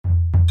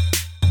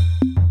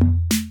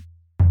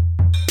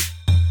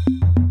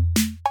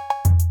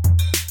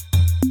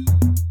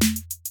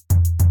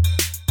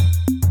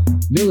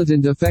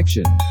Militant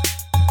affection.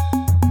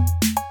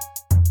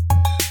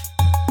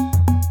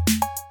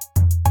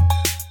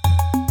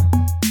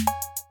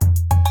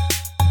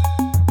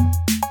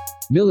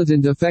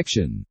 Militant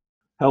affection.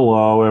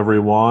 Hello,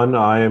 everyone.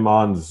 I am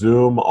on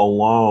Zoom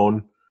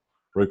alone,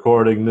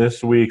 recording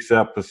this week's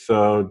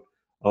episode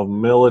of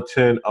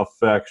Militant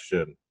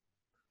Affection.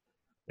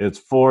 It's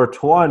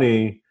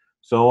 420,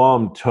 so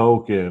I'm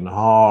toking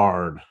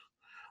hard.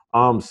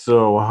 I'm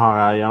so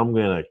high, I'm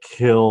gonna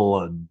kill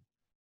a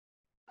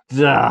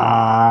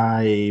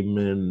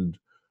diamond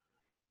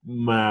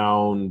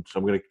mound. I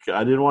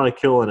didn't want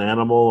to kill an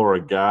animal or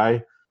a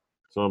guy,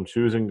 so I'm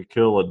choosing to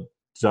kill a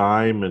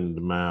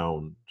diamond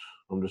mound.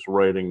 I'm just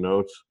writing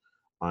notes.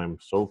 I'm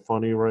so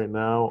funny right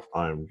now.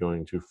 I'm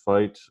going to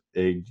fight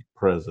a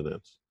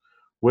president.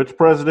 Which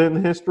president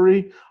in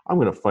history? I'm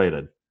going to fight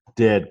a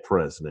dead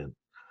president.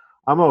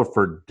 I'm out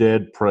for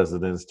dead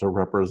presidents to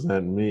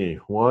represent me.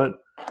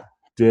 What?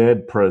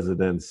 Dead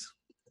presidents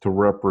to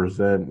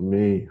represent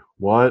me.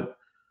 What?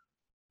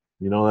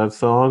 You know that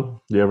song?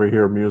 You ever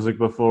hear music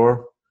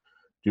before?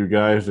 Do you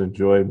guys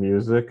enjoy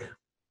music?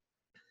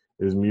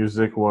 Is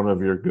music one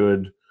of your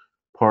good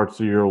parts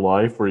of your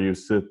life where you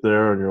sit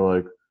there and you're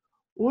like,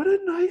 what a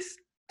nice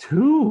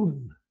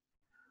tune.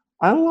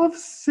 I love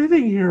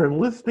sitting here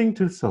and listening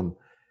to some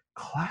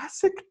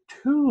classic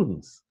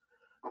tunes,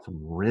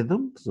 some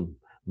rhythm, some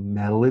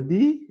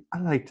melody. I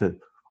like to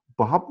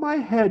bob my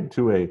head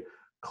to a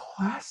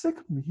classic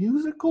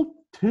musical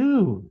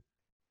tune.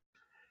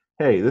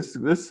 Hey, this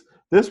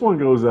one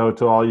goes out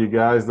to all you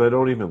guys that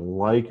don't even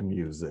like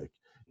music.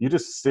 You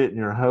just sit in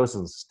your house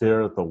and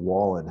stare at the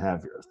wall and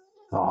have your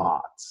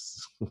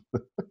thoughts.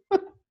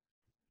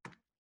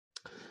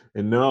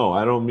 And no,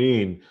 I don't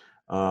mean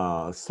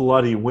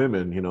slutty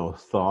women,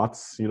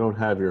 thoughts. You don't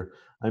have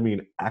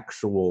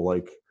actual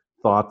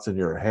thoughts in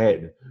your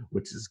head,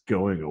 which is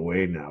going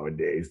away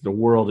nowadays. The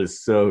world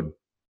is so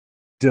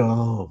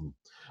dumb.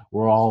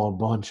 We're all a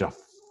bunch of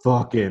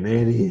fucking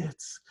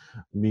idiots,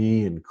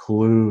 me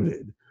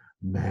included.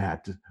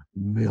 Matt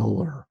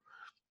Miller.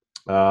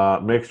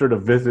 Make sure to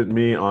visit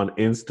me on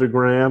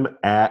Instagram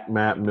at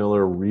Matt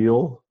Miller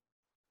Real.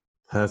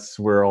 That's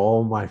where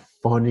all my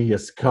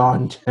funniest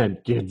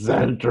content gets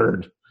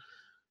entered.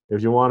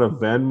 If you want to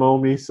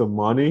Venmo me some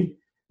money,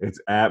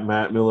 it's at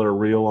Matt Miller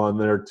Real on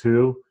there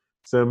too.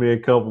 Send me a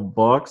couple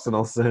bucks and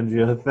I'll send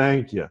you a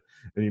thank you.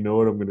 And you know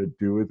what I'm going to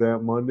do with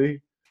that Monday,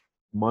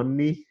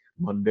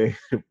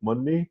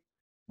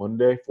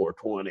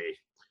 420.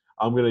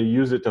 I'm going to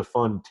use it to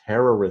fund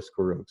terrorist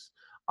groups.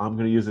 I'm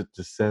going to use it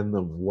to send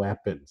them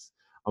weapons.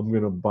 I'm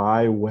going to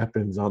buy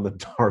weapons on the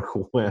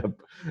dark web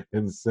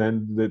and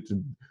send it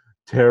to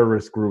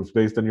terrorist groups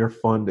based on your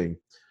funding.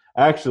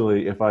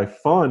 Actually, if I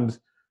fund,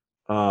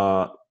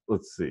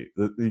 let's see,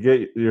 you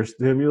get your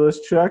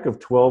stimulus check of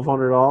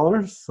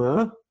 $1,200,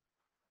 huh?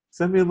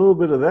 Send me a little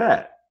bit of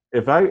that.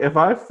 If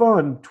I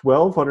fund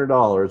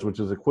 $1,200, which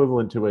is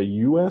equivalent to a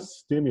U.S.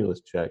 stimulus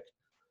check,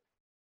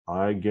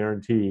 I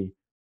guarantee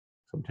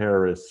some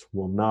terrorists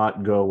will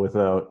not go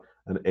without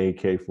an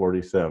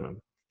AK-47.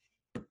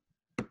 I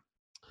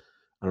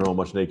don't know how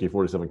much an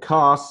AK-47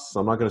 costs.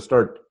 I'm not going to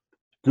start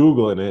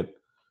Googling it.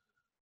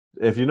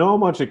 If you know how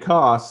much it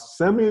costs,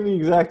 send me the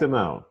exact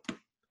amount.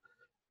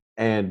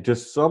 And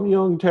just some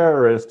young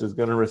terrorist is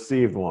going to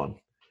receive one.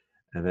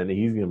 And then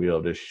he's going to be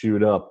able to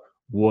shoot up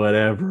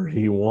whatever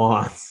he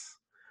wants,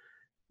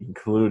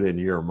 including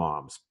your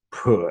mom's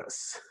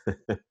puss.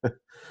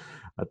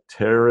 A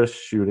terrorist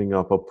shooting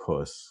up a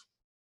puss.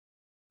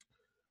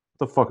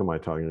 What the fuck am I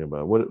talking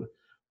about? What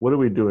are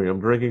we doing? I'm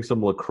drinking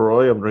some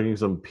LaCroix. I'm drinking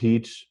some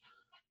peach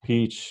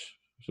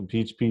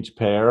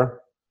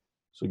pear.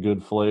 It's a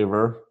good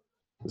flavor.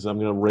 I'm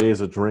going to raise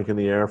a drink in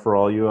the air for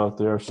all you out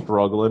there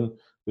struggling.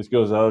 This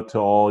goes out to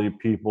all you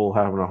people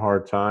having a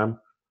hard time.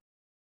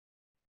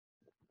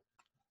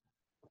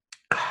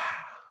 Nothing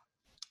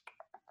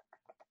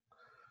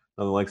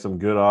like some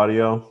good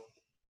audio.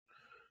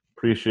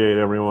 Appreciate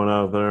everyone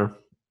out there.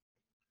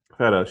 I've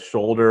had a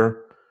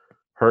shoulder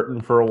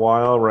hurting for a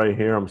while right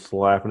here. I'm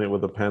slapping it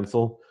with a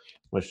pencil.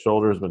 My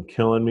shoulder's been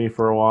killing me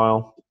for a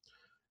while.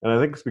 And I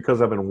think it's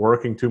because I've been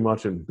working too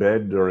much in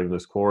bed during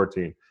this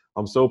quarantine.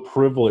 I'm so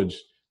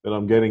privileged that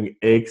I'm getting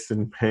aches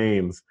and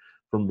pains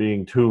from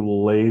being too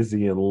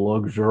lazy and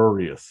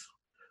luxurious.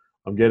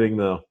 I'm getting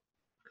the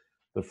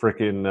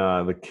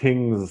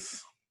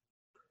King's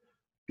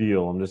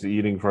deal. I'm just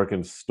eating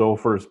freaking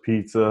Stouffer's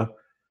pizza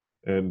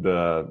and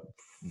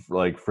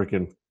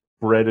freaking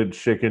breaded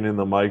chicken in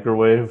the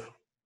microwave.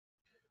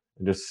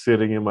 And just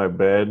sitting in my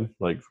bed,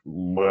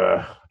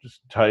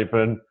 just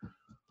typing.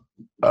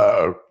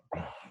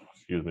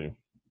 Excuse me.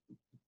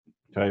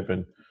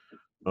 Typing.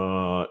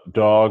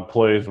 Dog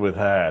plays with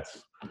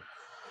hats.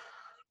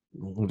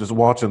 I'm just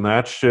watching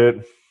that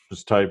shit.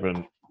 Just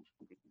typing.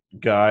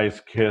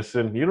 Guys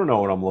kissing. You don't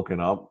know what I'm looking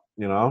up,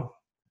 You have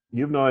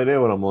no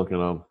idea what I'm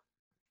looking up.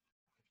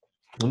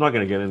 I'm not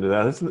going to get into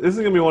that. This is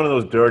going to be one of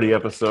those dirty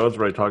episodes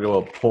where I talk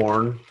about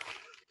porn.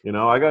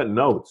 I got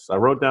notes. I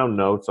wrote down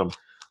notes.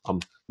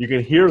 You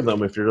can hear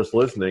them if you're just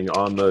listening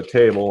on the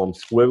table. I'm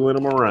squiggling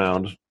them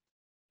around.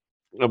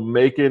 I'm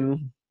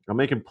making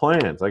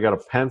plans. I got a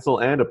pencil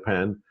and a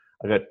pen.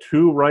 I got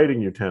 2 writing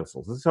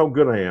utensils. This is how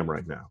good I am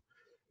right now.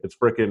 It's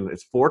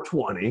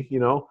 4:20, you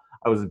know.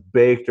 I was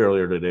baked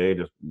earlier today,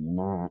 just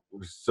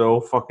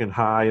so fucking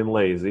high and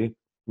lazy.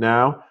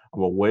 Now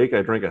I'm awake.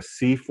 I drank a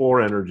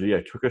C4 energy.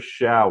 I took a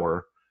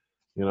shower,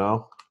 you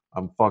know.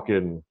 I'm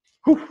fucking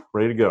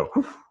ready to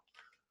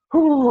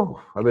go.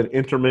 I've been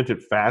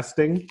intermittent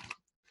fasting,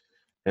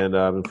 and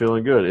I've been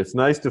feeling good. It's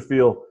nice to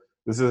feel.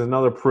 This is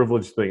another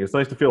privileged thing. It's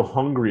nice to feel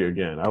hungry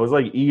again. I was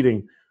like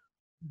eating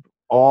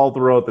all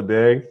throughout the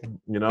day,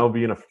 you know,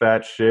 being a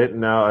fat shit.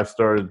 And now I've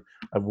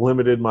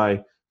limited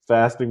my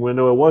fasting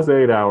window. It was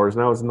 8 hours.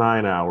 Now it's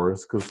 9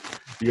 hours because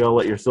you got to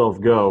let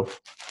yourself go.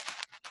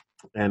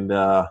 And,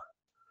 but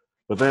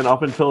then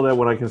up until then,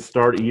 when I can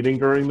start eating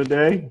during the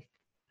day,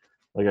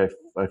 like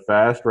I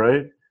fast,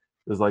 right?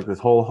 There's like this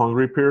whole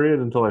hungry period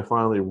until I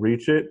finally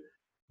reach it.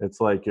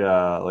 It's like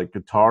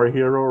Guitar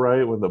Hero,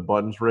 right? When the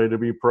button's ready to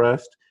be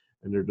pressed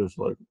and you're just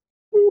like,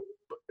 boop,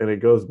 and it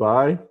goes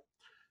by.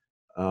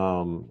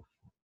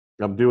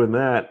 I'm doing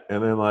that,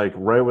 and then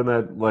right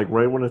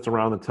when it's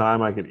around the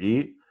time I can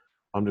eat,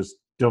 I'm just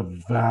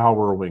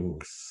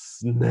devouring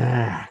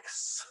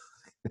snacks.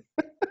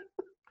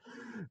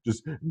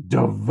 Just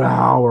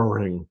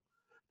devouring,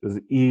 just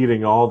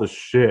eating all the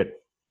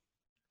shit.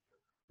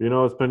 You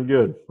know, it's been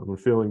good. I've been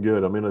feeling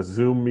good. I'm in a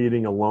Zoom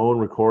meeting alone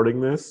recording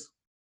this.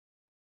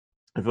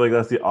 I feel like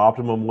that's the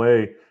optimum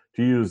way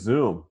to use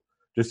Zoom.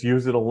 Just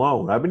use it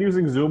alone. I've been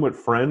using Zoom with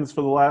friends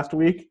for the last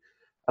week.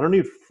 I don't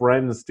need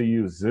friends to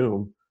use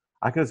Zoom.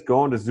 I can just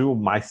go into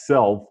Zoom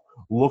myself,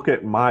 look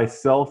at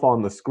myself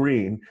on the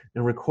screen,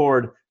 and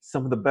record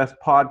some of the best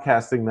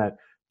podcasting that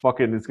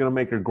fucking is going to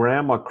make your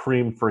grandma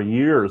cream for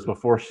years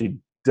before she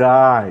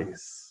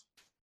dies.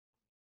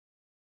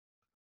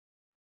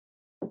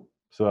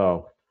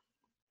 So,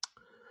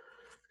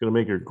 it's going to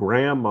make your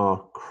grandma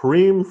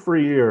cream for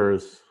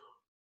years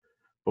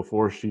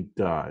before she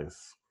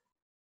dies.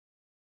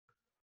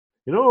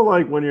 You know,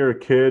 like when you're a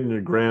kid and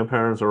your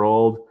grandparents are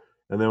old,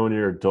 and then when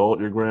you're an adult,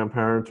 your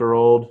grandparents are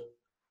old?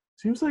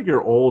 Seems like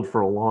you're old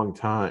for a long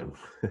time.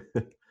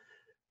 And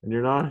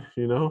you're not,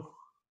 you know?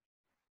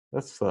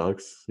 That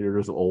sucks. You're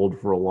just old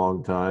for a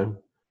long time.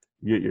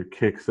 You get your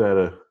kicks out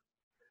of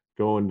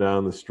going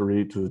down the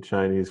street to the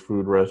Chinese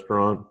food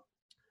restaurant.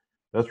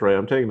 That's right,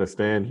 I'm taking a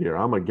stand here.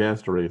 I'm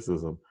against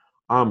racism.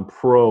 I'm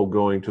pro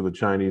going to the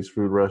Chinese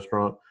food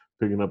restaurant,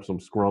 picking up some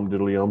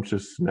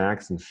scrumdiddlyumptious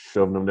snacks and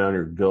shoving them down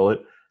your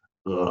gullet.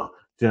 Ugh,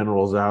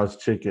 General Tso's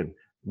chicken.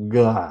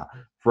 Gah,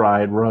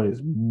 fried rice.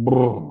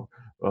 Brr,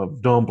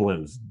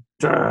 dumplings.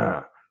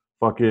 Duh,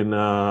 fucking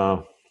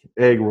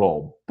egg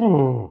roll.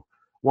 Brr,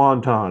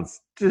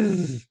 wontons.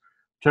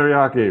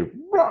 Teriyaki.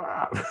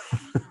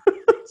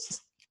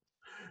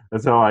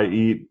 That's how I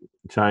eat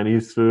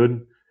Chinese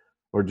food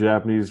or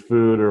Japanese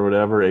food or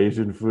whatever,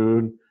 Asian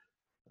food.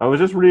 I was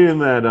just reading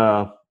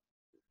that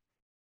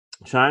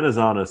China's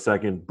on a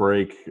second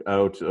break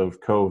out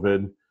of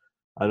COVID.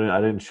 I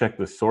didn't check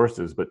the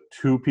sources, but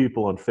 2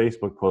 people on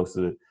Facebook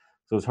posted it.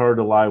 So it's hard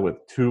to lie with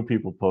 2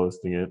 people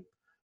posting it.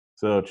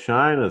 So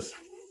China's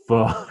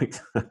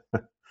fucked.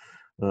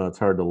 It's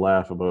hard to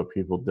laugh about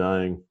people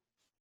dying.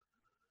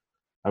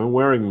 I've been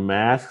wearing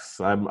masks.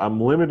 I'm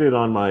limited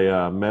on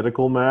my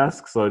medical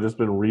mask, so I've just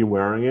been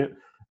re-wearing it.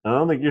 I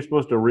don't think you're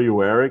supposed to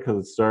re-wear it because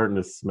it's starting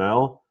to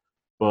smell.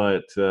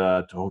 But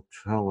don't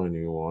tell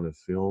anyone.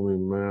 It's the only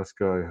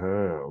mask I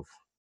have.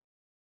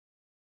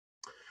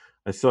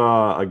 I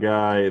saw a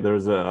guy.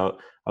 I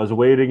was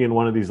waiting in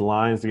one of these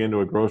lines to get into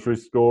a grocery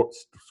store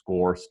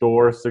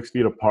 6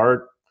 feet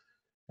apart,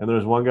 and there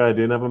was one guy who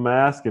didn't have a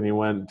mask, and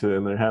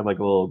and they had like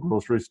a little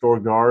grocery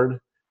store guard,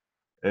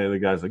 and the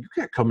guy's like, "You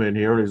can't come in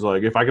here," and he's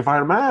like, "If I could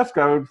find a mask,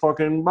 I would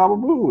fucking blah blah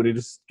blah," and he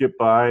just skipped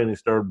by and he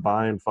started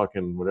buying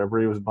fucking whatever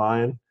he was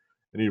buying,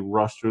 and he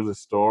rushed through the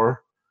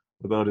store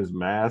without his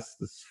mask.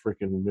 This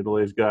freaking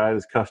middle-aged guy,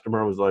 this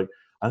customer was like,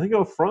 "I think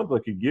out front they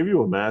could give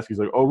you a mask." He's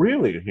like, "Oh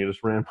really?" And he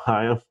just ran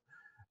by him.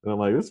 And I'm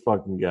like, this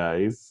fucking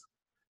guy,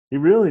 he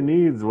really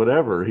needs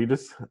whatever. It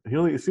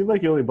seemed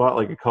like he only bought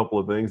like a couple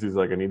of things. He's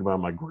like, I need to buy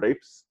my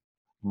grapes,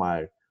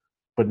 my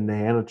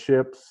banana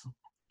chips,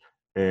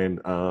 and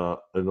a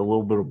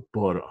little bit of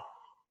butter.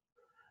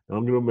 And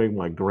I'm gonna make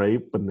my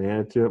grape,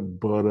 banana chip,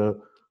 butter,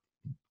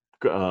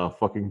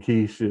 fucking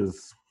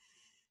quiches.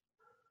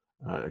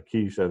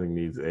 Quiche, I think,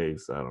 needs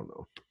eggs. I don't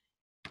know.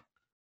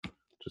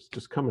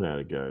 Just coming at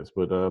it, guys.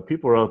 But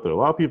people are out there. A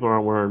lot of people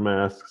aren't wearing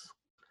masks.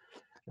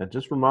 And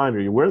just a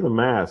reminder, you wear the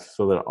mask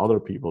so that other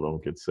people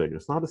don't get sick.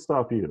 It's not to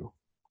stop you.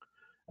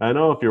 I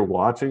know if you're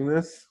watching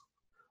this,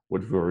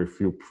 which very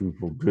few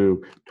people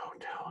do, don't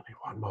tell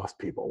anyone. Most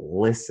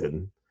people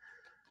listen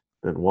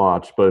and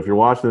watch. But if you're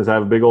watching this, I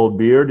have a big old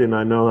beard, and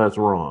I know that's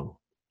wrong.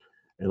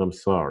 And I'm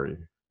sorry.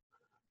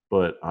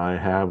 But I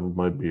have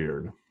my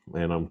beard,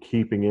 and I'm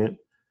keeping it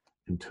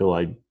until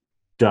I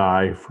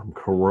die from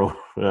corona.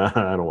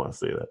 I don't want to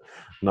say that.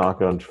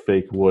 Knock on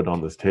fake wood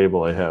on this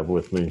table I have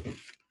with me.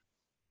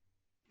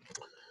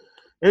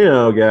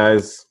 And,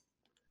 guys,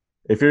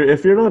 if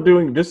you're not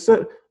doing, just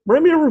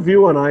write me a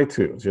review on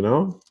iTunes.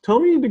 Tell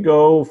me to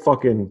go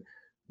fucking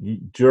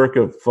jerk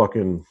jerk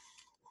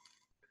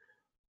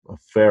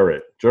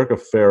a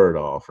ferret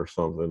off or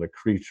something, a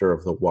creature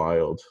of the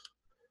wild.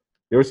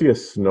 You ever see a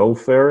snow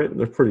ferret?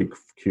 They're pretty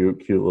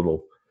cute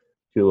little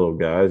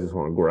guys. Just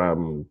want to grab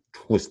them and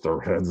twist their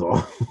heads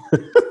off.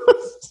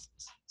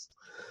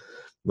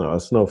 No, a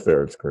snow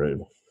ferret's great.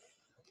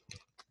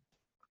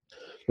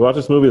 You watch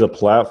this movie, The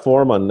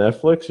Platform, on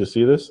Netflix? You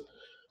see this?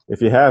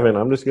 If you haven't,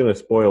 I'm just gonna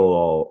spoil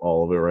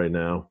all of it right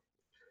now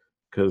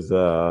because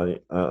I'm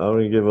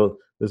gonna give a.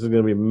 This is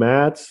gonna be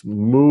Matt's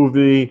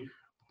movie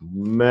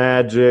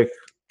magic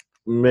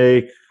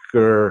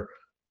maker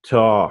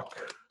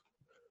talk.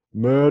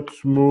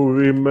 Matt's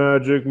movie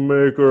magic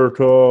maker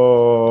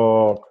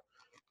talk.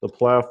 The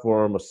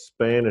Platform, a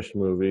Spanish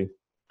movie,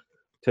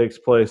 takes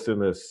place in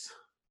this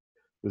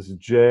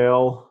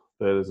jail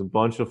that is a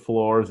bunch of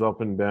floors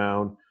up and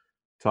down.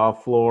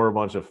 Top floor, a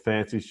bunch of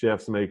fancy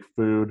chefs make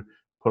food,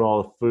 put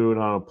all the food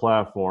on a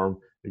platform.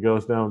 It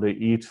goes down to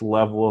each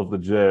level of the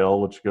jail,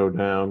 which go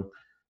down,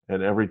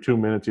 and every 2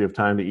 minutes you have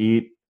time to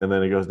eat, and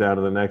then it goes down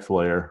to the next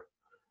layer.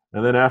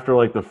 And then after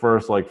like the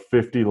first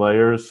 50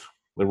 layers,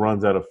 it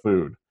runs out of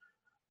food.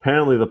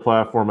 Apparently the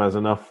platform has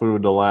enough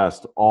food to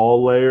last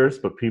all layers,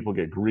 but people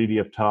get greedy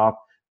up top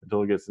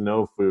until it gets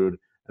no food,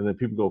 and then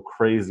people go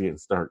crazy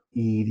and start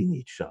eating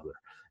each other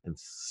and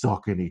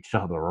sucking each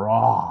other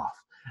off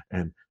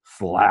and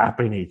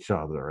slapping each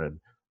other and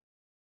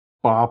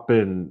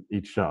bopping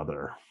each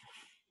other.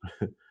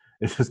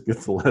 It just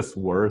gets less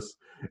worse.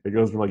 It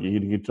goes from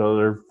eating each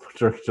other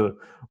to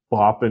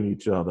bopping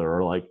each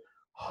other or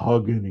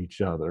hugging each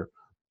other.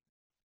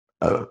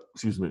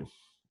 Excuse me.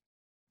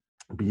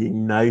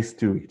 Being nice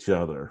to each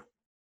other.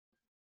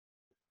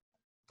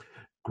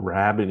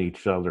 Grabbing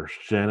each other's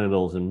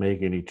genitals and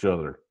making each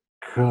other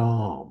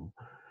come.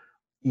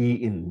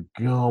 Eating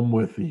gum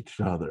with each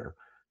other.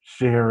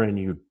 Sharing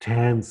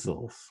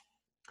utensils.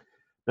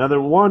 Now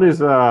there's one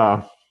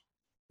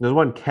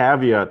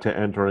caveat to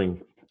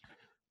entering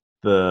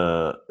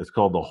it's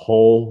called the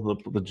hole,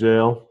 the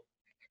jail,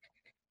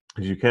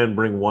 because you can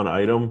bring one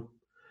item,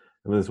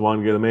 and this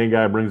one guy, the main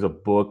guy, brings a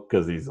book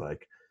because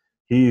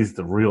he's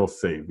the real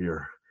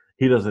savior.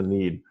 He doesn't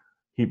need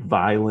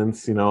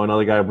violence.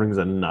 Another guy brings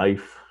a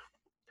knife.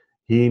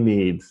 He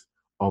needs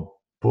a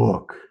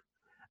book.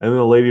 And then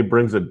the lady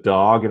brings a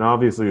dog, and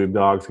obviously the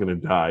dog's going to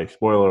die.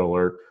 Spoiler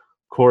alert.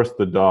 Of course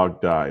the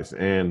dog dies,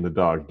 and the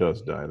dog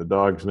does die. The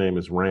dog's name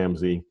is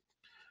Ramsey,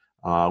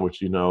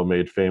 which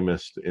made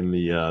famous in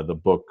the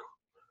book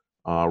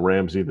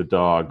Ramsey the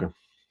Dog,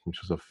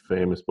 which is a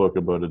famous book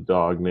about a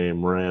dog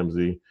named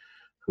Ramsey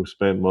who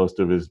spent most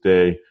of his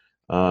day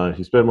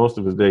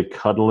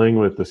cuddling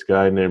with this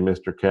guy named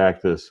Mr.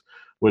 Cactus,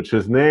 which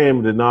his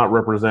name did not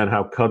represent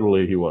how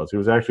cuddly he was. He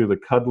was actually the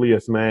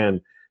cuddliest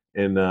man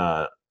in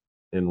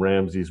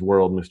Ramsey's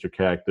world, Mr.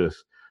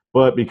 Cactus.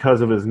 But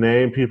because of his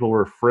name, people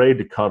were afraid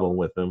to cuddle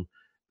with him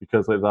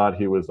because they thought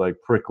he was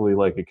prickly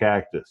like a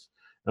cactus.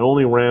 And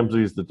only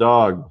Ramsey's the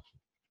dog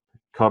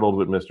cuddled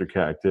with Mr.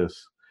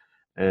 Cactus.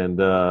 And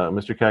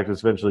Mr. Cactus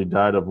eventually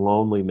died of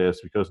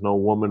loneliness because no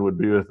woman would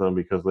be with him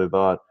because they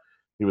thought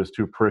he was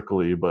too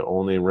prickly, but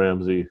only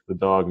Ramsey the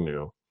dog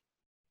knew.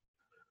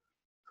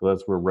 So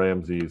that's where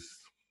Ramsey's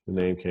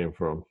name came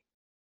from.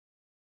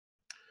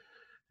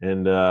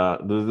 And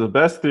the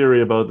best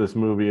theory about this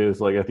movie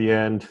is at the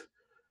end,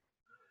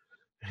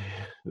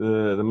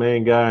 the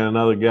main guy and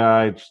another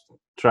guy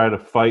try to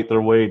fight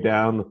their way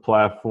down the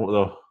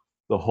platform,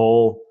 the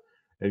hole,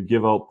 and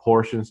give out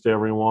portions to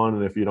everyone.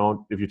 And if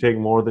you take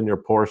more than your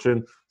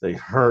portion, they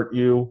hurt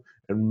you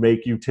and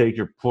make you take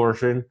your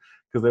portion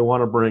because they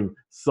want to bring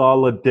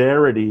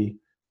solidarity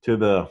to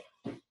the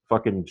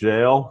fucking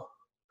jail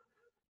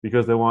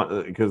because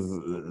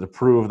to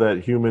prove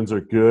that humans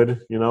are good.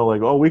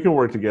 We can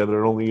work together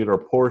and only eat our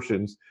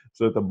portions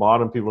so that the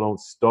bottom people don't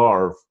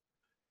starve.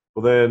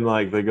 Well, then,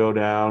 they go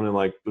down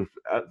and,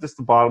 just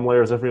the bottom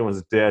layers,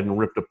 everyone's dead and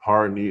ripped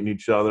apart and eating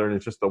each other, and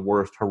it's just the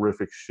worst,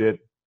 horrific shit.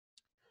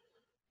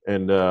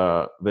 And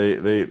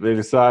they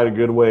decide a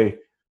good way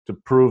to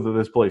prove that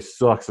this place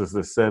sucks is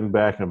to send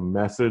back a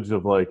message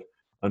of,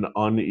 an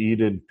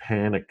uneaten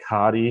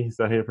panicotti. Is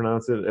that how you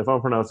pronounce it? If I'm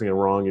pronouncing it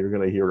wrong, you're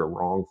going to hear it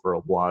wrong for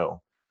a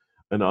while.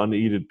 An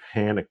uneaten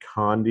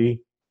panicotti.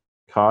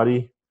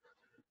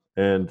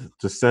 And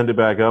to send it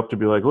back up to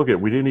be look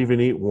we didn't even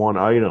eat one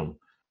item.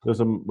 There's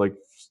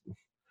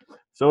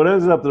so it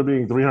ends up there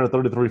being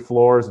 333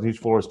 floors, and each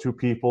floor is two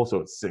people, so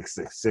it's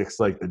 666,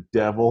 like the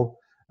devil.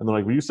 And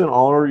they're well, you sent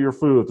all of your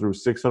food through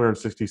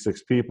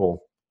 666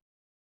 people,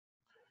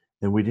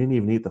 and we didn't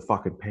even eat the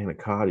fucking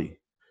panicotti.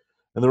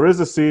 And there is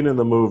a scene in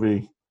the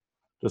movie,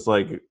 just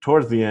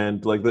towards the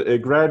end,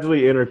 it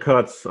gradually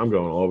intercuts. I'm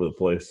going all over the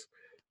place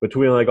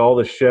between all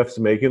the chefs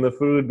making the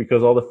food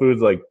because all the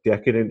food's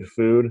decadent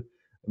food,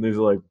 and these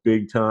are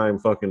big time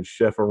fucking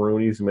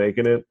chef-a-roonies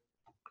making it.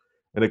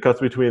 And it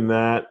cuts between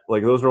that.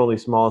 Those are only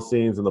small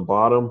scenes in the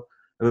bottom.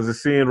 And there's a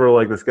scene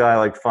where this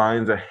guy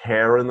finds a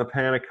hair in the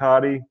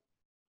panicotti.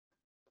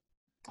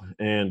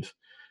 and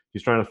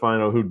he's trying to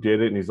find out who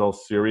did it, and he's all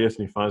serious,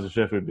 and he finds the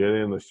chef who did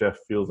it, and the chef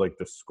feels like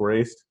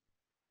disgraced.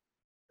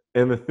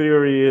 And the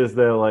theory is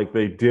that like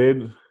they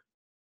did.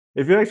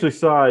 If you actually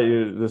saw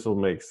it, this will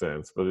make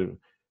sense. But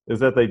is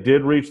that they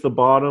did reach the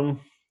bottom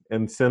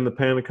and send the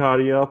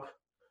panicotti up,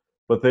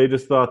 but they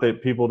just thought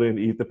that people didn't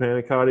eat the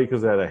panicotti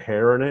because it had a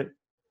hair in it.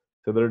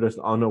 So they're just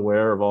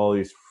unaware of all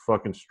these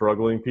fucking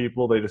struggling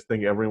people. They just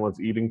think everyone's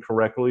eating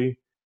correctly.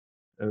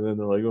 And then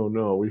they're like, oh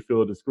no, we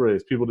feel a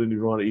disgrace. People didn't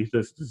even want to eat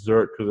this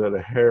dessert because it had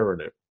a hair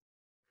in it.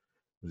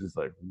 It's just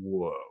like,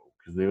 whoa.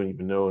 Because they don't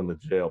even know in the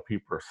jail,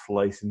 people are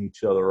slicing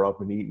each other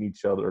up and eating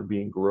each other,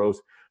 being gross,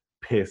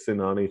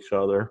 pissing on each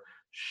other,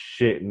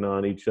 shitting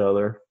on each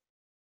other.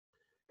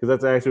 Because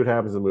that's actually what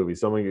happens in the movie.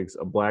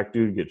 A black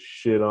dude gets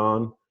shit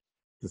on.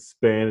 The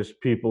Spanish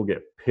people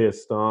get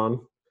pissed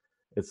on.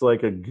 It's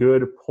like a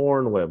good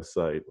porn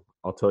website.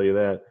 I'll tell you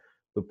that.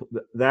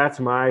 That's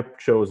my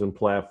chosen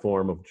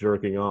platform of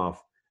jerking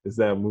off. Is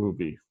that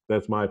movie?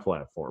 That's my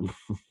platform.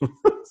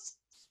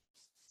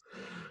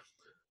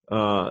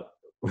 But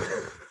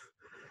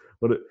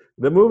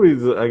the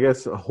movie's, I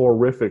guess,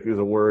 horrific is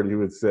a word you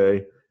would say.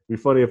 It'd be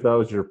funny if that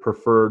was your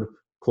preferred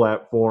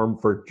platform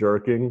for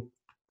jerking.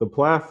 The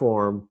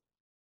platform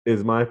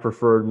is my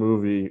preferred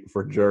movie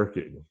for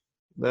jerking.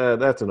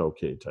 That's an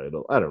okay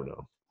title. I don't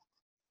know.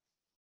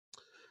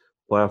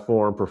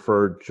 Platform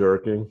preferred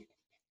jerking.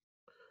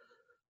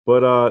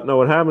 But no,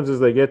 what happens is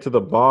they get to the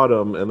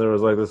bottom, and there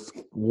was like this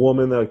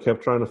woman that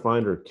kept trying to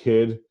find her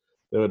kid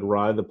that would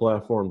ride the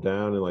platform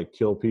down and like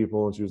kill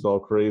people, and she was all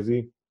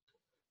crazy.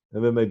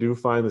 And then they do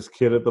find this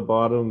kid at the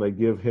bottom. They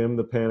give him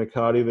the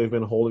panicotti they've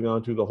been holding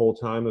on to the whole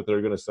time that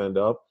they're going to send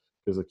up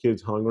because the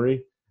kid's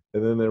hungry.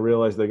 And then they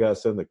realize they got to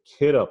send the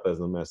kid up as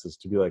a message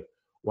to be like,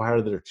 why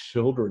are there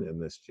children in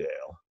this jail?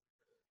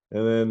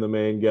 And then the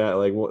main guy,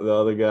 like the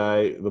other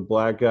guy, the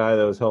black guy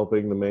that was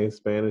helping the main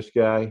Spanish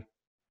guy,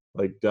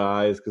 like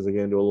dies because they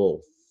get into a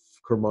little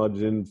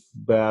curmudgeon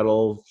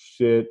battle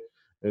shit,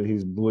 and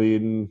he's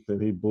bleeding,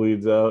 and he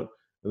bleeds out.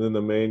 And then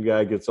the main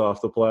guy gets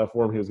off the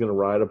platform. He was going to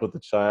ride up with the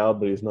child,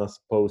 but he's not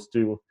supposed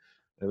to.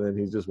 And then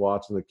he's just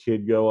watching the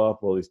kid go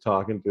up while he's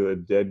talking to a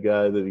dead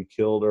guy that he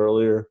killed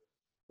earlier.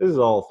 This is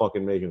all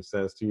fucking making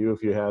sense to you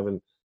if you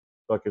haven't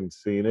fucking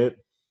seen it.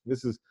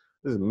 This is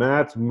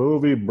Matt's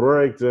movie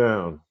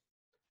breakdown.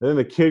 And then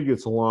the kid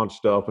gets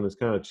launched up, and it's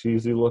kind of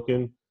cheesy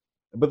looking.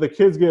 But the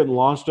kid's getting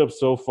launched up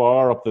so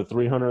far, up to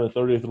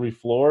 333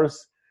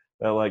 floors,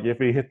 that like if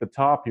he hit the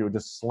top, he would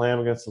just slam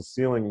against the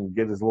ceiling and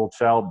get his little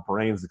child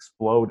brains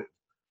exploded.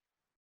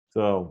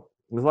 So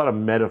there's a lot of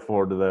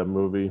metaphor to that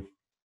movie.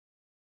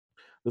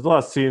 There's a lot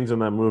of scenes in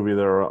that movie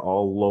that are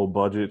all low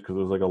budget because it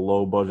was like a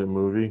low budget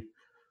movie.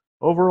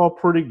 Overall,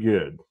 pretty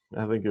good.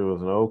 I think it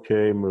was an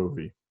okay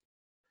movie.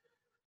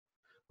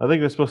 I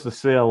think it's supposed to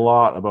say a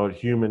lot about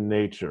human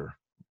nature.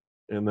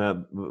 In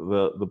that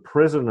the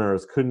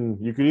prisoners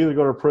you could either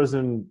go to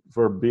prison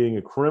for being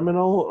a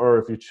criminal, or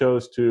if you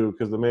chose to,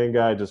 because the main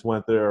guy just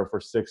went there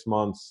for 6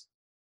 months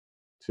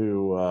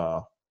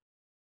to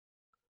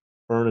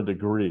earn a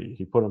degree.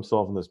 He put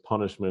himself in this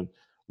punishment.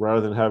 Rather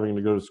than having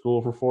to go to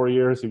school for 4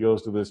 years, he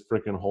goes to this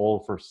freaking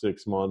hole for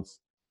 6 months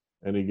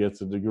and he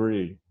gets a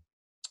degree.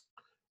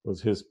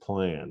 Was his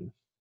plan.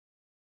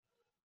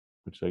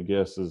 Which I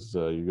guess is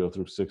you go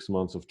through 6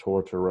 months of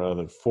torture rather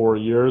than 4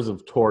 years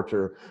of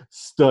torture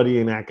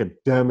studying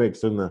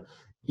academics in the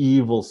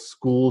evil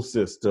school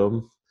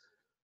system.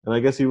 And I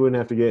guess he wouldn't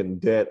have to get in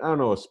debt. I don't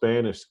know how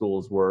Spanish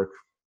schools work,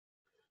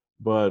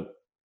 but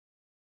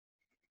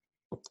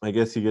I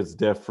guess he gets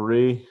debt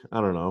free.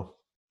 I don't know.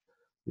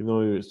 Even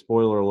though,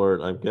 spoiler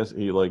alert, I guess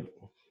he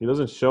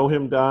doesn't show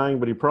him dying,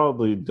 but he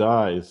probably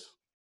dies.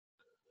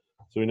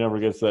 So he never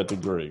gets that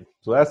degree.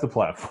 So that's the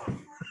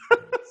platform.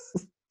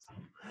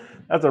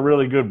 That's a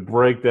really good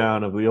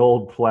breakdown of the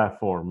old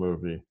platform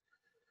movie.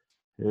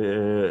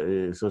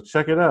 So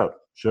check it out.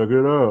 Check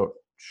it out.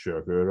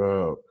 Check it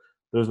out.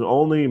 There's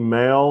only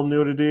male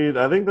nudity.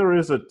 I think there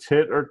is a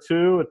tit or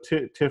two,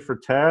 a tit for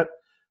tat,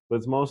 but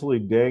it's mostly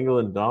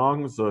dangling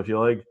dongs. So if you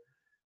like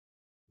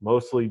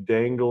mostly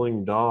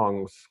dangling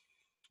dongs,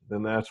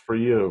 then that's for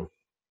you.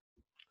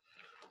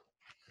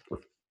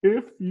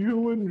 If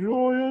you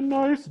enjoy a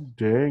nice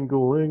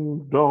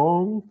dangling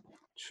dong,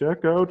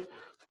 check out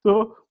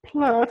the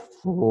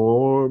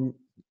platform.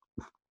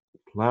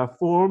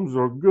 Platforms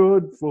are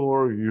good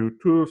for you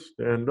to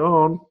stand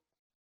on.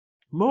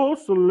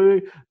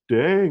 Mostly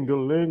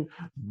dangling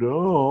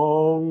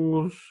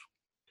dongs.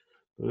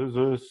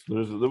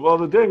 Well,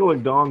 the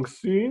dangling dong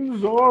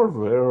scenes are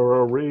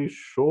very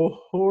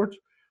short.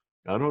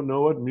 I don't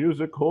know what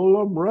musical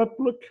I'm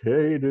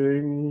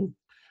replicating.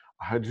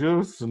 I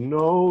just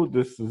know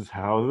this is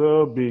how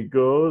the beat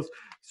goes,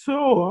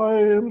 so I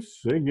am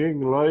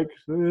singing like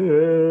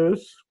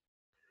this.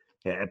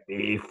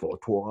 Happy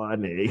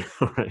 420.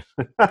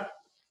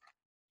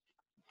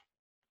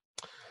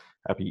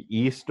 Happy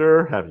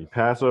Easter. Happy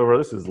Passover.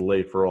 This is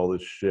late for all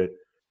this shit.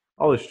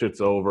 All this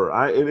shit's over.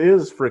 It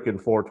is freaking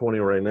 420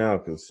 right now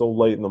because it's so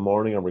late in the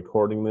morning. I'm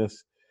recording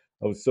this.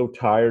 I was so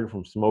tired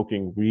from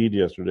smoking weed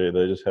yesterday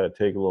that I just had to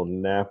take a little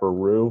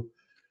nap-a-roo.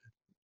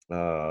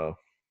 Uh,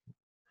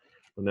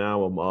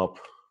 Now I'm up,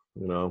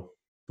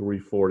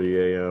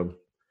 3:40 a.m.,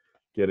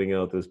 getting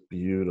out this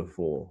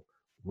beautiful,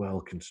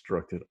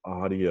 well-constructed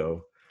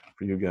audio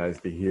for you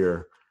guys to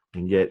hear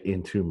and get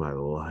into my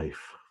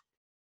life.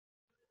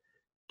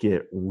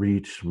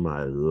 Reach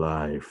my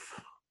life.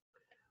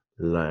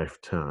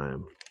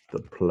 Lifetime,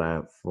 the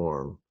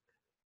platform.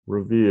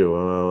 Review.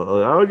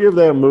 I would give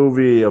that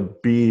movie a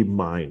B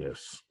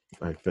minus,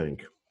 I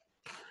think.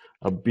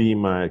 A B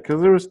minus.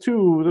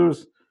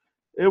 Because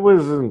it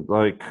wasn't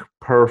like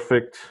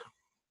perfect.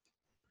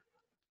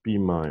 B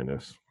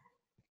minus.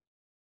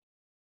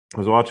 I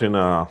was watching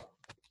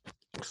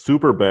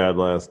Superbad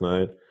last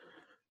night.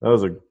 That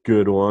was a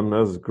good one. That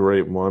was a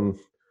great one.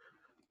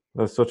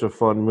 That's such a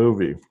fun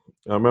movie.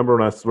 I remember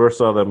when I first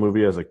saw that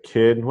movie as a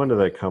kid. When did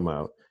that come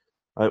out?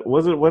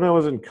 Was it when I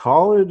was in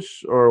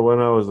college or when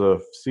I was a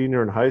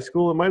senior in high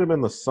school? It might have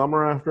been the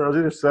summer after. I was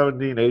either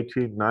 17,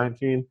 18,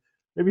 19,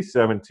 maybe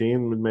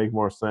 17 would make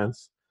more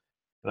sense.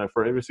 And I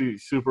first see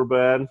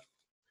Superbad.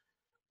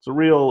 It's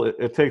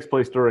it takes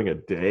place during a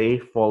day,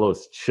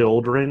 follows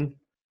children.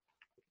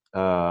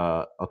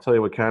 I'll tell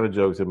you what kind of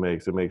jokes it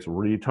makes. It makes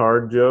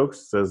retard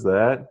jokes, says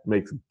that. It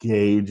makes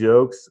gay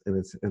jokes, and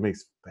it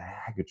makes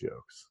fag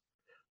jokes,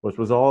 which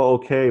was all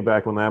okay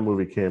back when that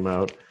movie came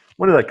out.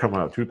 When did that come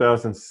out?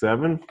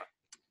 2007?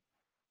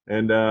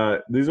 And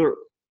these are.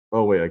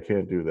 Oh wait, I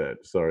can't do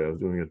that. Sorry, I was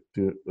doing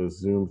a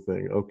Zoom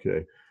thing.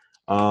 Okay.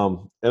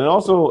 And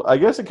also, I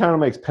guess it kind of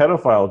makes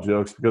pedophile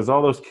jokes because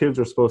all those kids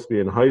are supposed to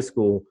be in high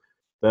school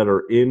that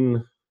are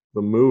in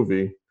the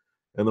movie,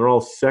 and they're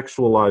all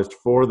sexualized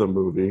for the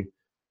movie.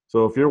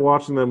 So if you're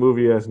watching that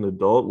movie as an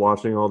adult,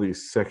 watching all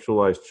these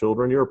sexualized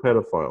children, you're a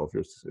pedophile.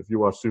 If you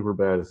watch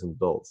Superbad as an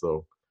adult,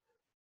 so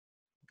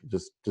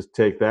just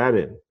take that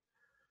in.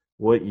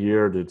 What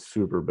year did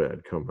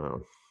Superbad come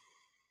out?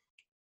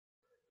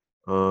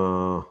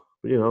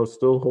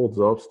 Still holds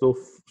up. Still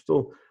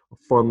a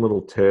fun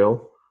little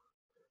tale.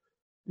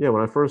 Yeah,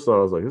 when I first saw it,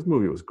 I was like, this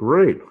movie was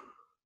great.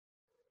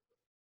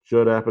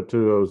 Judd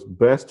Apatow's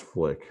best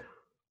flick.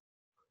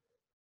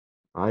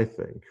 I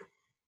think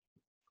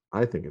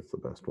it's the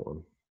best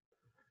one.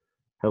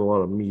 Had a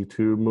lot of Me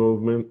Too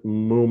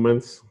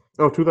movements.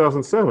 Oh,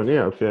 2007.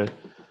 Yeah, okay.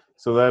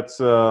 So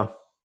that's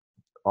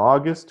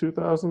August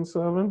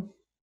 2007.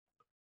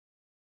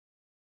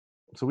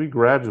 So we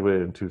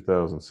graduated in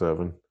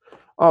 2007.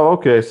 Oh,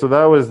 okay. So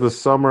that was the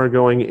summer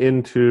going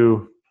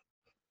into.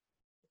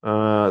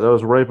 That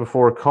was right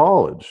before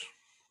college.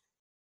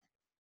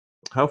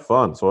 How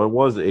fun. So I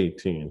was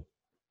 18.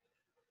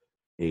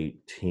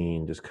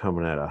 18, just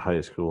coming out of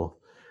high school.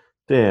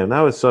 Damn, that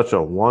was such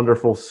a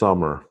wonderful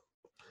summer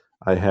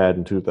I had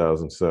in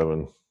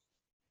 2007.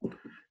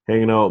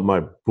 Hanging out with my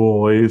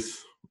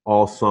boys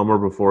all summer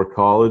before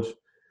college.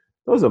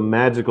 That was a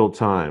magical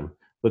time.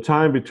 The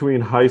time between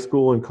high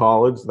school and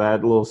college,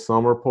 that little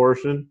summer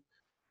portion,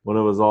 when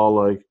it was all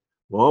like,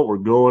 well, we're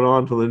going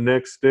on to the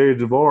next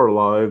stage of our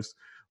lives.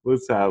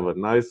 Let's have a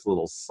nice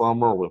little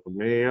summer with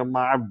me and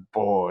my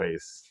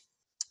boys.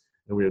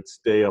 And we would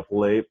stay up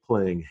late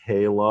playing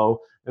Halo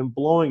and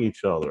blowing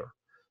each other.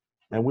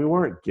 And we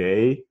weren't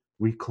gay.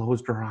 We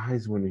closed our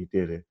eyes when we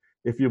did it.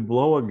 If you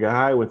blow a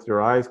guy with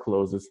your eyes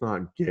closed, it's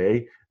not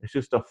gay. It's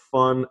just a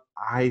fun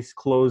eyes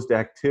closed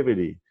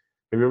activity.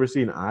 Have you ever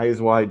seen Eyes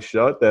Wide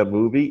Shut, that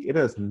movie? It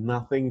has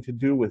nothing to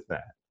do with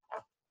that.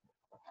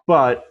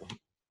 But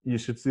you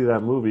should see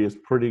that movie. It's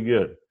pretty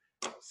good.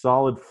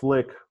 Solid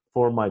flick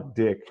for my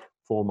dick,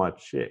 for my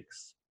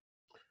chicks.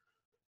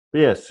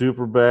 But yeah,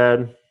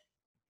 Superbad.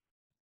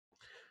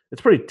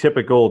 It's pretty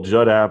typical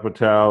Judd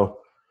Apatow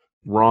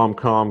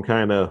rom-com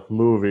kind of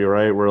movie,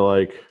 right? Where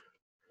like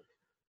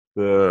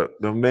the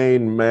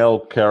main male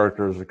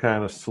characters are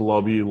kind of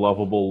slubby,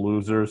 lovable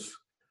losers,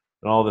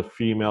 and all the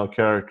female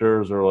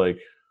characters are like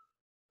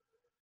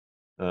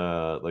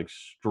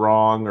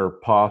strong or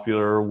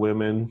popular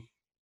women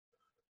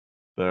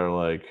that are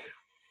like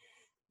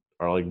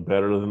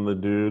better than the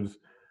dudes,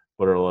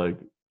 but are like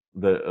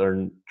that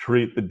are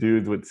treat the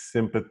dudes with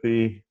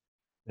sympathy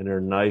and are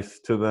nice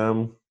to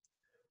them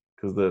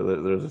because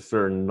there's a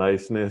certain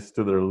niceness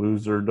to their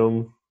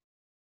loserdom.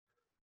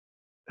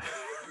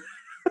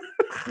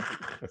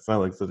 I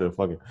sound like such a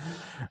fucking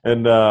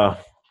and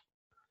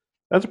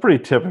that's a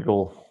pretty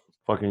typical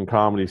fucking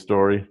comedy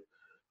story.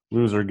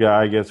 Loser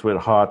guy gets with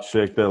hot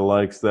chick that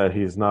likes that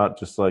he's not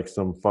just like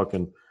some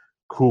fucking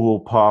cool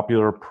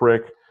popular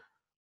prick,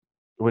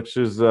 which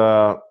is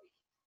I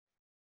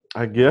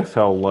guess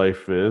how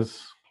life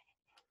is.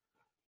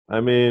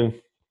 I mean,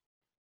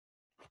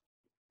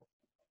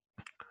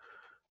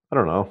 I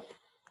don't know.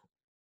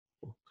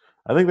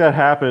 I think that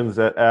happens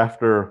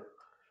after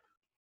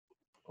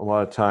a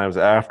lot of times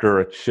after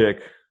a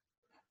chick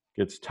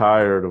gets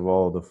tired of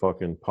all the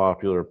fucking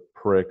popular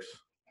pricks.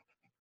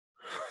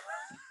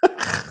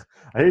 I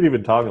hate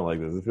even talking like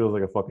this. It feels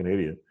like a fucking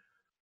idiot.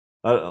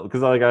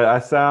 Because I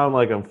sound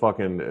like I'm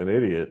fucking an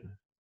idiot.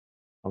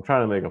 I'm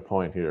trying to make a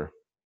point here.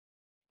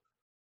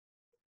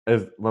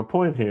 as my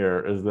point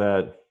here is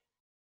that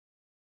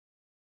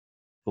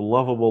the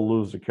lovable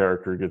loser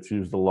character gets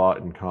used a lot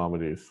in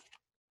comedies.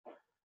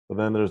 But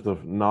then there's the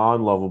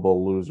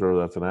non-lovable loser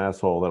that's an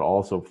asshole that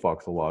also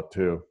fucks a lot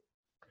too.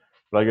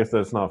 But I guess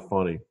that's not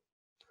funny.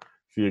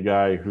 See a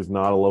guy who's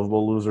not a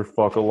lovable loser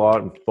fuck a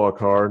lot and fuck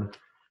hard,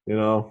 you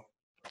know?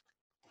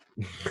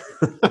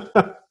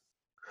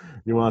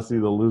 You want to see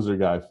the loser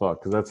guy fuck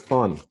because that's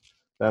fun.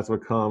 That's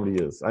what comedy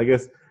is. I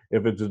guess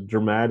if it's a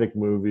dramatic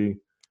movie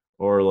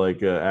or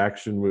like an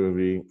action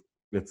movie,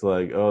 it's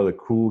like, oh, the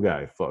cool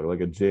guy fuck,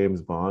 like a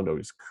James Bond. Oh,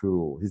 he's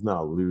cool. He's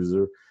not a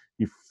loser.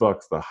 He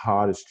fucks the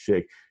hottest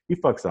chick. He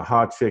fucks a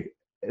hot chick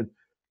at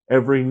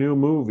every new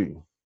movie.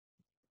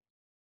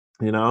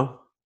 You know,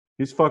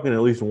 he's fucking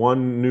at least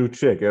one new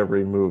chick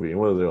every movie. And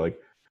what is there, like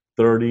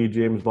 30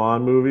 James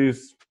Bond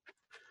movies?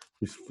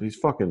 He's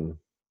fucking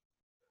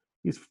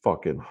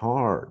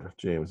hard,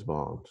 James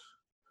Bond.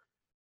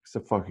 He's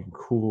a fucking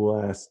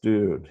cool ass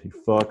dude. He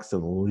fucks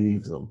and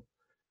leaves them.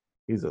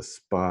 He's a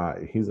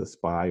spy. He's a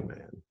spy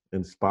man.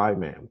 And spy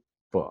man,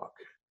 fuck.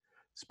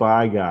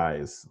 Spy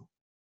guys.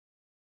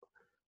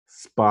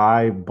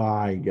 Spy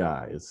by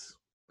guys.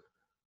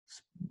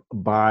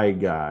 By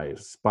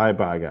guys. Spy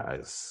by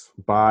guys.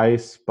 By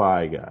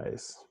spy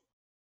guys.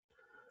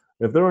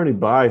 If there were any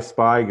by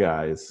spy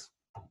guys,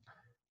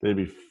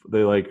 they're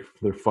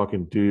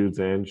fucking dudes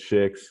and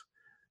chicks.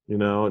 You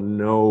know,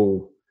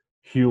 no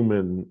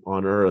human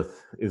on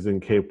earth is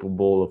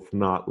incapable of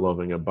not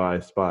loving a bi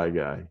spy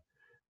guy.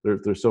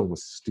 They're so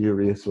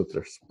mysterious with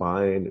their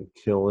spying and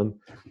killing,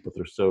 but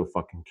they're so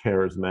fucking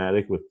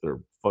charismatic with their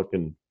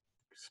fucking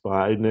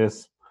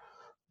spyness.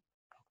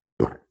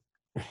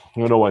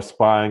 You know why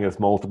spying is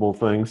multiple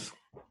things?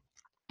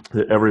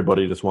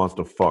 Everybody just wants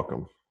to fuck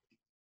them.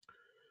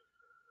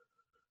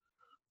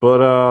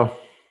 But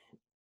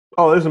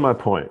oh, this is my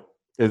point.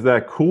 Is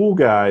that cool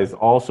guys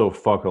also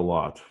fuck a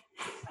lot?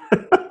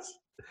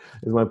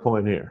 Is my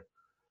point here.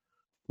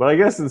 But I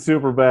guess in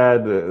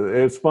Superbad,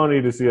 it's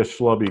funny to see a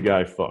schlubby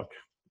guy fuck.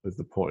 Is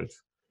the point?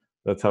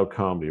 That's how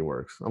comedy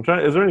works. I'm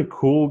trying. Is there any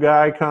cool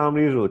guy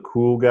comedies or the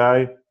cool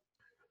guy?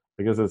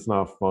 I guess it's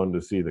not fun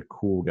to see the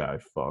cool guy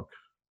fuck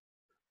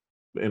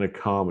in a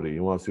comedy.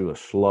 You want to see the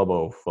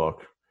schlubbo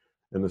fuck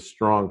and the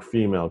strong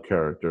female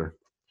character.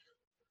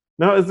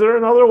 Now, is there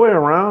another way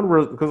around?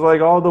 Because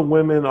like all the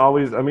women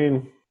always, I mean,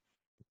 I'm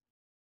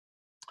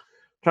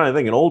trying to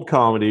think in old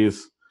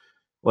comedies.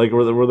 Like,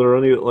 were there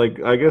any, like,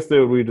 I guess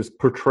we just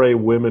portray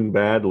women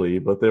badly,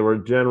 but they were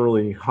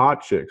generally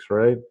hot chicks,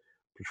 right?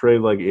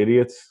 Portrayed like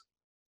idiots.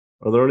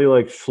 Are there any,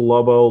 like,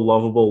 schlubbo,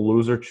 lovable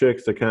loser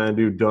chicks that kind of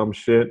do dumb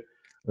shit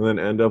and then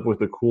end up with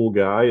a cool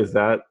guy? Is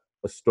that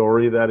a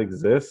story that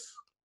exists?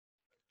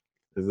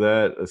 Is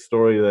that a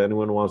story that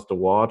anyone wants to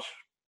watch?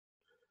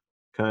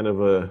 Kind of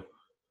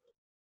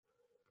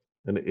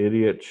an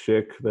idiot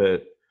chick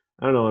that,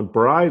 I don't know, in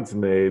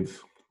Bridesmaids,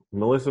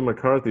 Melissa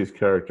McCarthy's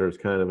character is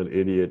kind of an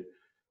idiot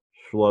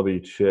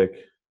schlubby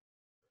chick,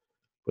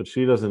 but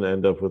she doesn't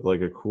end up with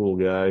like a cool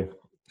guy.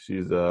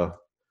 She's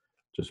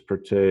just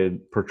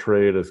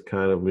portrayed as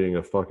kind of being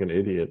a fucking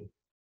idiot.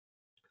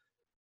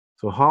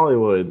 So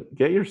Hollywood,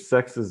 get your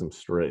sexism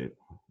straight,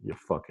 you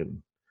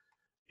fucking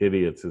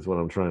idiots, is what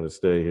I'm trying to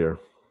say here.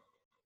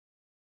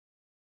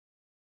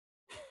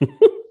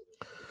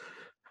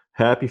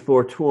 Happy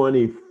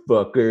 420,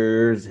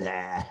 fuckers.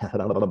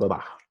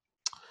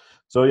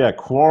 So yeah,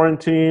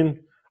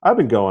 quarantine. I've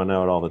been going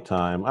out all the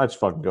time. I just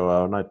fucking go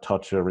out and I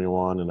touch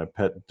everyone and I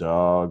pet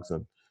dogs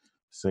and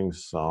sing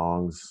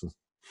songs.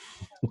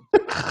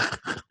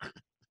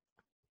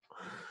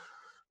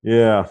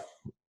 Yeah,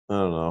 I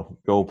don't know.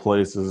 Go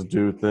places,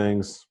 do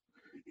things,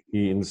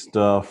 eating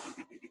stuff.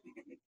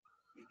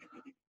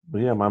 But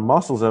yeah, my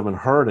muscles have been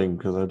hurting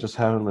because I just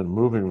haven't been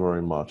moving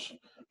very much.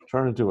 I'm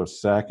turning into a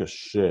sack of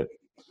shit.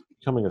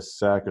 Becoming a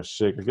sack of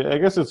shit. I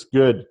guess it's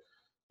good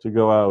to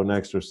go out and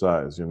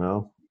exercise, you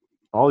know?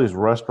 All these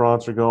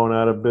restaurants are going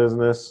out of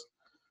business.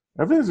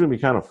 Everything's gonna be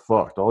kind of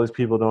fucked. All these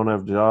people don't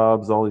have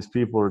jobs. All these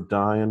people are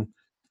dying.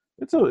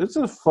 It's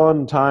a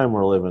fun time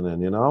we're living in.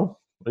 You know?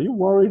 Are you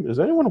worried? Is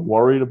anyone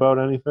worried about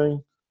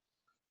anything?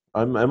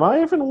 Am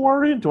I even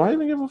worried? Do I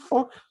even give a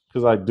fuck?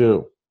 Because I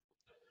do.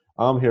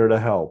 I'm here to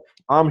help.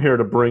 I'm here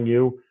to bring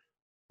you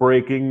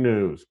breaking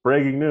news.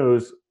 Breaking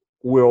news.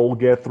 We'll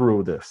get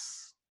through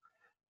this.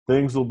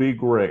 Things will be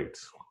great.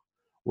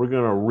 We're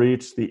gonna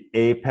reach the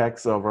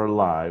apex of our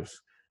lives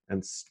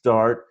and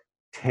start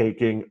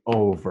taking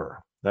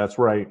over. That's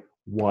right,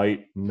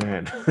 white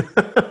men.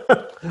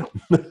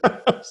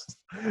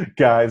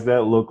 Guys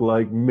that look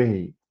like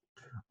me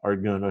are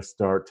going to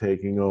start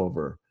taking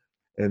over.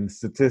 And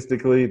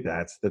statistically,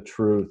 that's the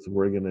truth.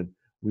 We're going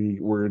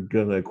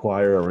to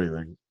acquire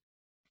everything.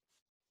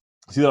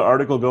 See the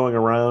article going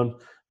around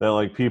that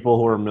like people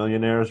who are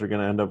millionaires are going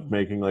to end up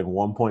making like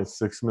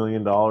 $1.6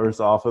 million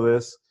off of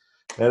this?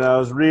 And I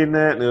was reading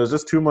it, and it was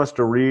just too much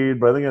to read,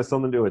 but I think it has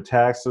something to do with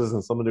taxes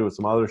and something to do with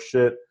some other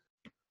shit.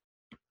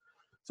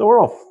 So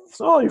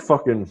all you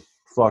fucking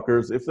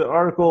fuckers, if the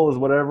article is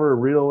whatever,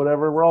 real,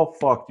 whatever, we're all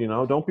fucked, you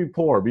know? Don't be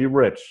poor, be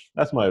rich.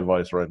 That's my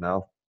advice right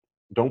now.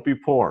 Don't be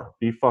poor.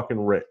 Be fucking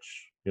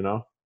rich, you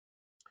know?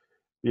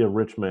 Be a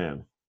rich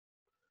man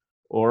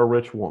or a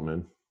rich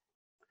woman.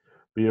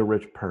 Be a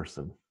rich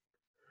person.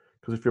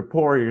 Because if you're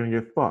poor, you're going to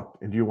get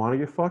fucked. And do you want to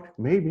get fucked?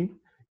 Maybe.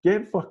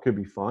 Getting fucked could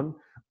be fun.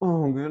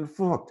 Oh, I'm getting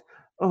fucked.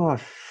 Oh,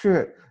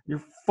 shit.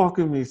 You're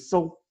fucking me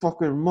so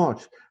fucking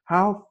much.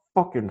 How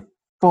fucking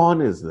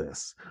fun is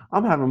this?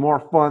 I'm having more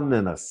fun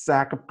than a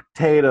sack of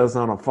potatoes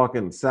on a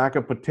fucking sack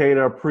of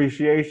potato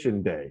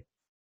appreciation day.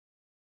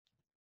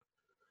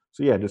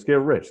 So yeah, just get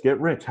rich. Get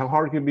rich. How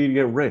hard can it be to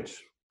get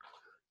rich?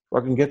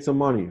 Fucking get some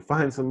money.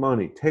 Find some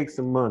money. Take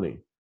some money.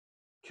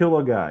 Kill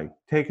a guy.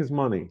 Take his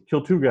money.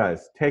 Kill two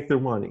guys. Take their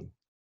money.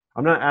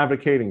 I'm not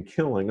advocating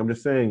killing. I'm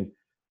just saying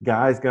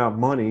guys got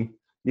money.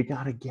 You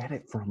got to get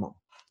it from them.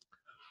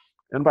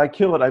 And by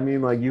kill it, I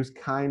mean like use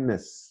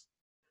kindness.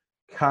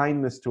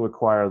 Kindness to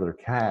acquire their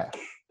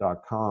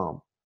cash.com/kill.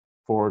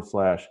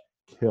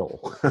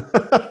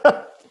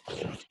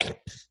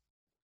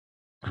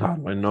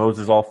 God, my nose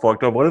is all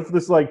fucked up. What if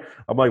this I'm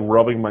like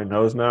rubbing my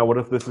nose now? What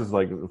if this is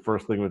like the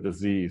first thing with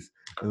disease,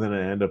 and then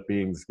I end up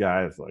being this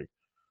guy that's like,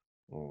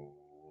 oh,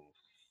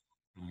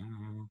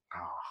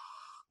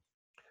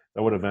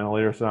 that what a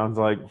ventilator sounds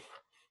like? That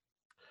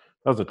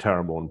was a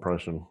terrible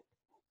impression.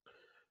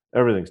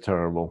 Everything's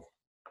terrible.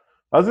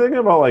 I was thinking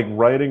about like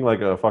writing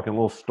like a fucking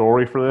little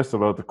story for this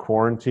about the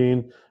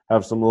quarantine,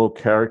 have some little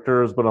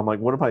characters, but I'm like,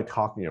 what am I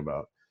talking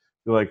about?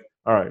 You're like,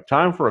 all right,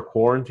 time for a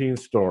quarantine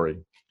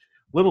story.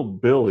 Little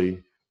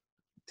Billy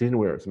didn't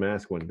wear his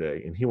mask one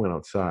day, and he went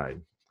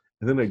outside.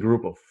 And then a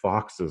group of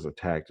foxes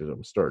attacked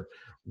him, started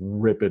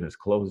ripping his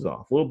clothes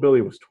off. Little Billy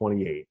was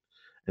 28,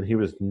 and he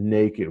was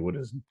naked with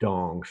his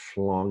dong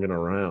schlonging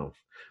around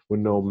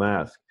with no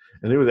mask.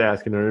 And he was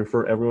asking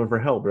everyone for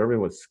help.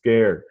 Everyone was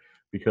scared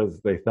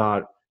because they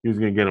thought he was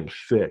going to get him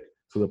sick.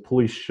 So the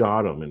police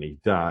shot him, and he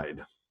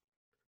died.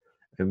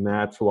 And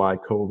that's why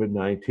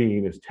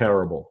COVID-19 is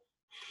terrible.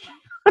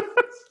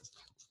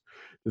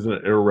 Is it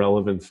an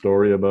irrelevant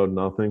story about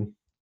nothing?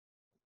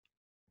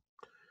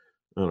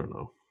 I don't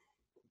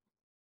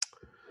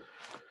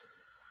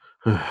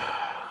know.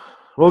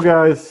 Well,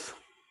 guys,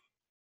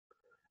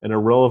 an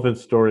irrelevant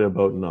story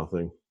about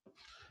nothing.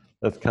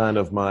 That's kind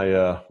of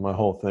my my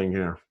whole thing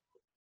here.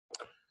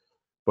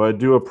 But I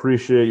do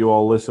appreciate you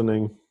all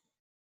listening.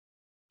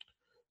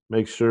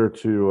 Make sure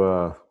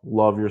to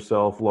love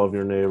yourself, love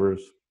your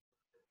neighbors,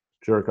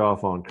 jerk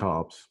off on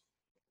cops.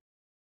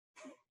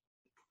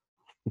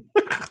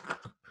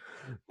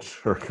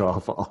 Jerk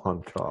off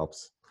on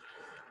cops.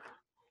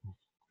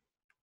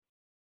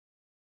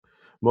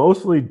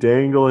 Mostly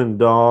dangling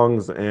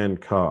dongs and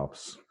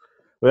cops.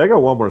 Wait, I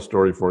got one more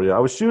story for you. I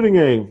was shooting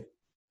a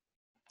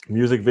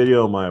music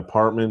video in my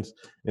apartment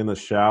in the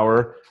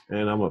shower,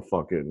 and I'm a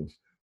fucking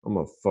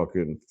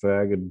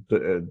faggot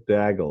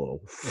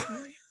daggle.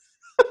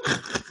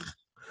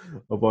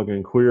 A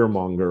fucking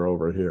queermonger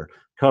over here.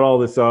 Cut all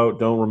this out.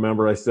 Don't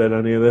remember I said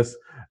any of this.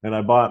 And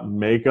I bought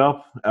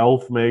makeup,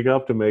 elf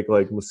makeup, to make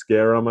like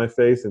mascara on my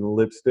face and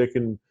lipstick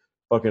and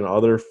fucking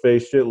other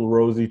face shit,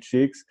 rosy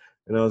cheeks.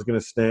 And I was gonna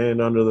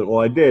stand under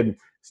I did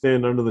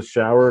stand under the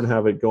shower and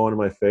have it go into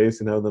my face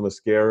and have the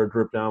mascara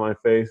drip down my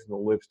face and the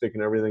lipstick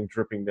and everything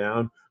dripping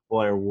down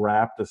while I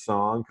rapped a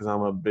song because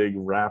I'm a big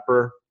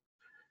rapper.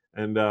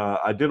 And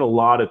I did a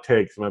lot of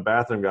takes. My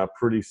bathroom got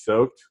pretty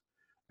soaked.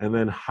 And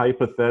then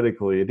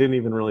hypothetically, it didn't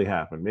even really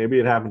happen. Maybe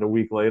it happened a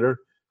week later.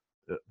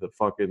 The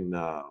fucking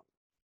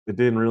it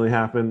didn't really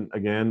happen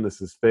again. This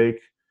is fake.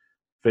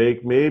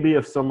 Maybe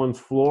if someone's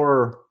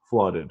floor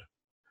flooded,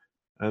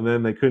 and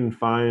then they couldn't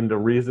find a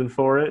reason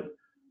for it,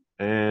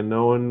 and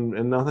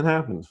nothing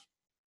happens.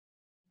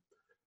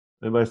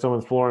 And by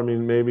someone's floor, I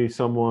mean maybe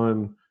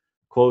someone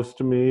close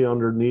to me,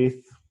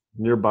 underneath,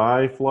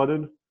 nearby,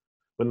 flooded,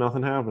 but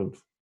nothing happened.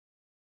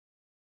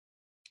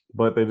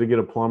 But they did get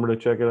a plumber to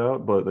check it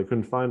out, but they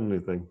couldn't find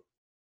anything.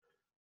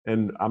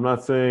 And I'm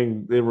not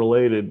saying they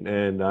related,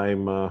 and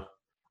I'm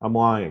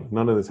lying.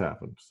 None of this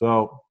happened.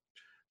 So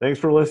thanks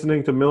for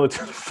listening to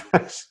Militant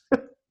Affection.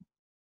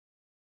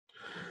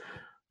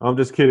 I'm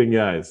just kidding,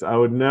 guys. I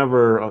would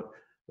never.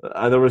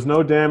 There was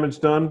no damage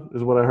done,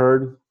 is what I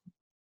heard.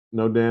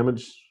 No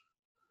damage.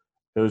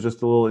 It was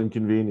just a little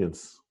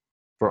inconvenience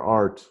for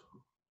art.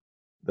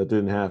 That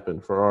didn't happen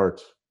for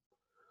art.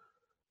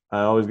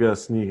 I always got to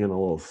sneak in a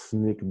little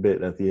sneak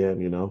bit at the end,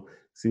 you know.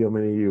 See how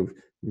many of you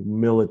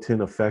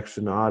militant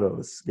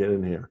aficionados get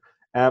in here.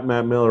 At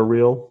Matt Miller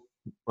Real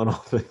on all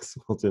things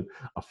militant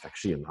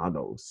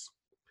aficionados.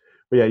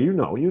 But yeah, you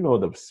know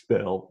the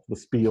spiel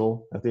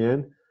at the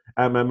end.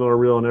 At Matt Miller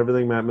Real and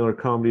everything.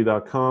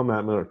 MattMillerComedy.com.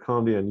 Matt Miller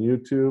Comedy on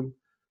YouTube.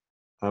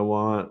 I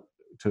want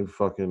to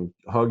fucking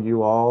hug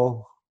you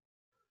all,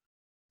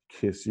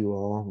 kiss you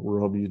all,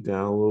 rub you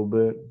down a little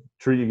bit,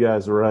 treat you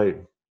guys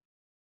right.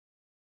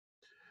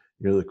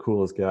 You're the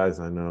coolest guys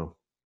I know.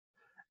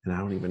 And I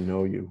don't even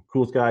know you.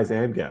 Coolest guys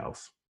and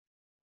gals.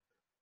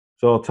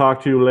 So I'll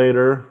talk to you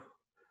later.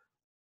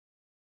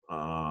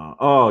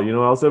 You know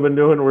what else I've been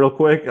doing real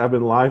quick? I've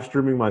been live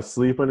streaming my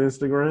sleep on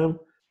Instagram.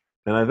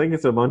 And I think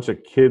it's a bunch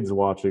of kids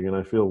watching, and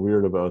I feel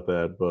weird about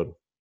that. But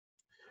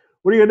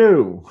What do you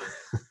do?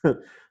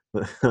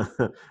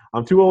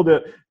 I'm too old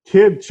to.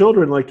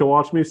 Children like to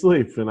watch me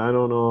sleep, and I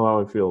don't know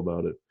how I feel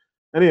about it.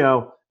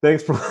 Anyhow,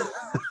 thanks for.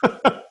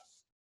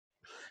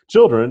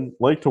 Children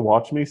like to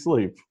watch me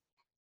sleep.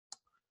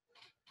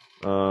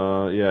 Yeah,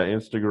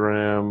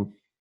 Instagram.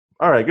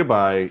 All right,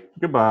 goodbye.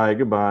 Goodbye.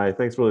 Goodbye.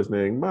 Thanks for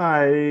listening.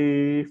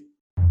 Bye.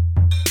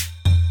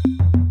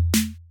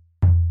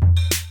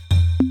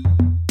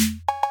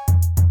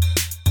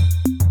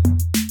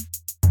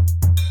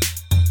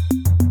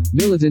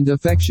 Militant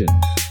affection.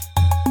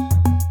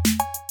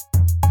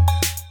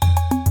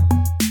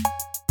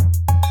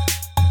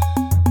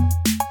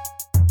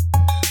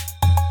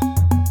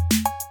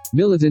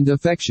 Militant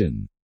affection.